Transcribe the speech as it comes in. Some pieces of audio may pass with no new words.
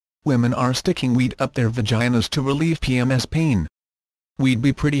women are sticking weed up their vaginas to relieve PMS pain. We'd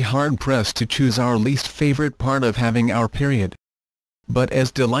be pretty hard-pressed to choose our least favorite part of having our period. But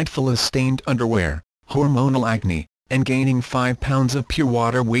as delightful as stained underwear, hormonal acne, and gaining 5 pounds of pure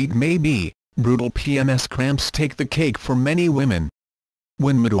water weight may be, brutal PMS cramps take the cake for many women.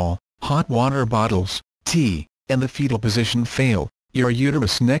 When Midol, hot water bottles, tea, and the fetal position fail, your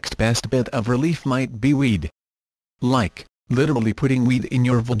uterus' next best bit of relief might be weed. Like, literally putting weed in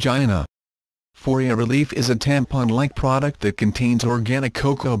your vagina. Foria Relief is a tampon-like product that contains organic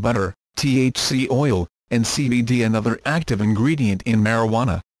cocoa butter, THC oil, and CBD, another active ingredient in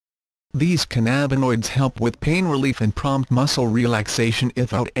marijuana. These cannabinoids help with pain relief and prompt muscle relaxation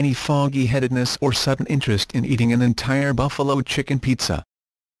without any foggy-headedness or sudden interest in eating an entire buffalo chicken pizza.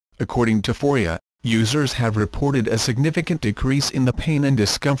 According to Foria, users have reported a significant decrease in the pain and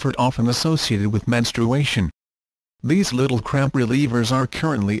discomfort often associated with menstruation. These little cramp relievers are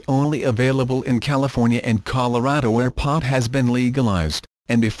currently only available in California and Colorado, where pot has been legalized,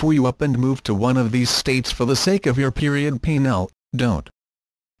 and before you up and move to one of these states for the sake of your period pain, don't.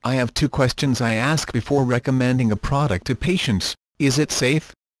 I have 2 questions I ask before recommending a product to patients: is it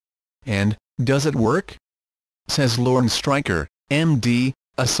safe? And, does it work? Says Lauren Stryker, MD,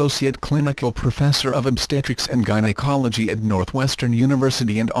 Associate Clinical Professor of Obstetrics and Gynecology at Northwestern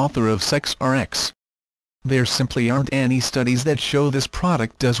University and author of Sex Rx. There simply aren't any studies that show this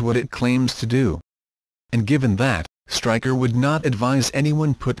product does what it claims to do. And given that, Stryker would not advise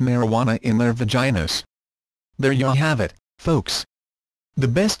anyone put marijuana in their vaginas. There you have it, folks. The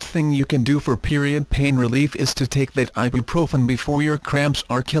best thing you can do for period pain relief is to take that ibuprofen before your cramps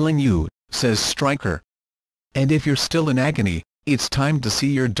are killing you, says Stryker. And if you're still in agony, it's time to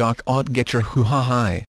see your doc or get your hoo-ha high.